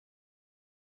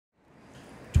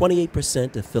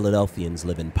28% of Philadelphians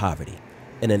live in poverty.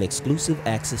 In an exclusive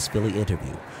Access Philly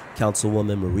interview,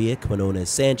 Councilwoman Maria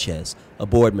Quinones Sanchez, a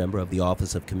board member of the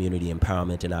Office of Community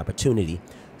Empowerment and Opportunity,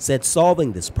 said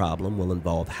solving this problem will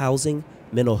involve housing,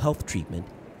 mental health treatment,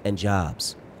 and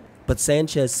jobs. But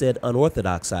Sanchez said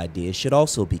unorthodox ideas should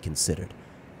also be considered,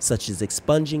 such as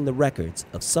expunging the records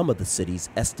of some of the city's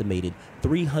estimated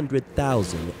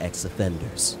 300,000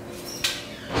 ex-offenders.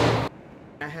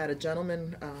 I had a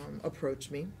gentleman approach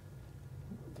me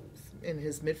in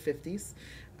his mid-50s,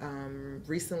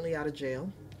 recently out of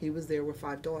jail. He was there with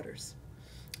 5 daughters.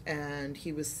 And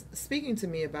he was speaking to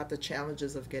me about the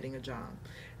challenges of getting a job.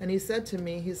 And he said to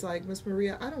me, he's like, Miss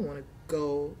Maria, I don't want to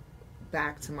go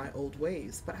back to my old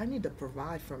ways, but I need to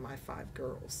provide for my 5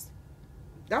 girls.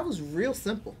 That was real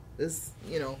simple.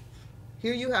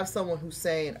 Here you have someone who's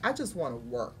saying, I just want to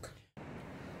work.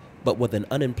 But with an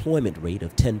unemployment rate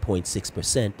of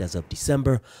 10.6% as of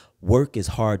December, work is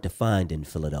hard to find in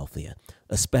Philadelphia,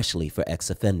 especially for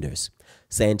ex-offenders.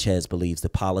 Sanchez believes the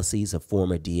policies of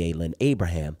former DA Lynn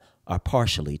Abraham are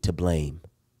partially to blame.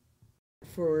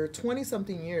 For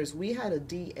 20-something years, we had a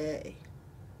DA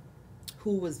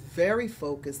who was very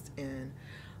focused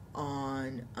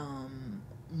on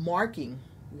marking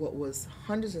what was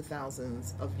hundreds of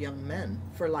thousands of young men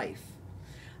for life.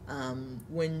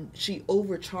 When she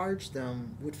overcharged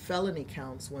them with felony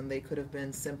counts when they could have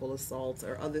been simple assaults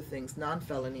or other things,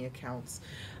 non-felony accounts,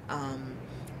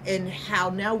 and how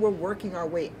now we're working our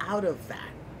way out of that.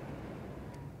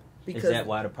 Because, is that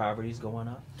why the poverty is going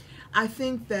up? I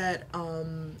think that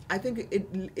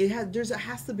there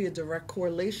has to be a direct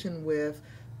correlation with,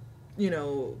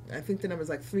 I think the number is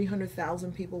like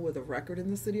 300,000 people with a record in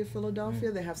the city of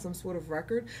Philadelphia. They have some sort of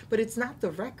record, but it's not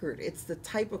the record. It's the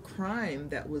type of crime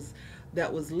that was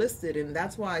listed, and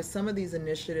that's why some of these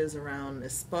initiatives around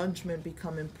expungement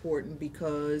become important,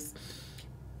 because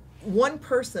one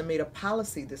person made a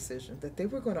policy decision that they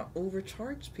were going to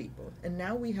overcharge people, and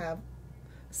now we have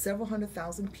several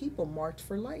 100,000 people marked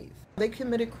for life. They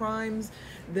committed crimes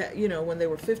that, when they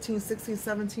were 15, 16,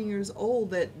 17 years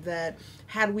old, that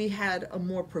had we had a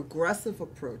more progressive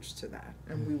approach to that,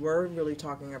 and we were really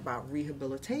talking about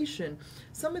rehabilitation,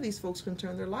 some of these folks can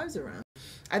turn their lives around.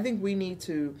 I think we need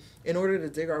to, in order to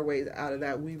dig our way out of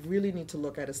that, we really need to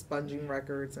look at expunging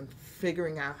records and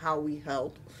figuring out how we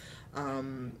help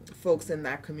folks in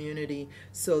that community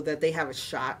so that they have a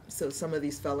shot. So some of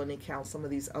these felony counts, some of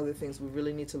these other things, we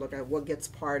really need to look at what gets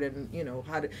parted, and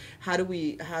how do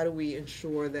we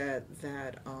ensure that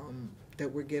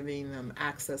we're giving them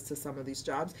access to some of these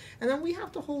jobs. And then we have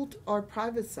to hold our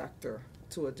private sector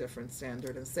to a different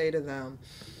standard and say to them,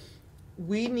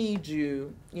 we need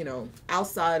you,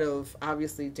 outside of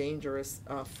obviously dangerous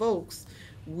folks,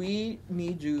 we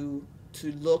need you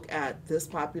to look at this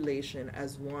population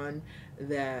as one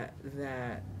that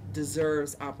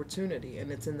deserves opportunity, and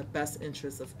it's in the best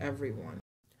interest of everyone.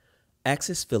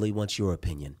 Access Philly wants your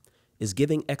opinion. Is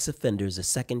giving ex-offenders a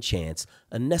second chance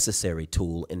a necessary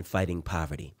tool in fighting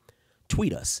poverty?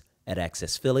 Tweet us at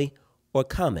Access Philly or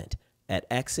comment at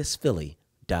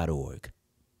accessphilly.org.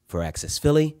 For Access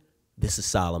Philly, this is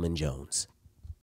Solomon Jones.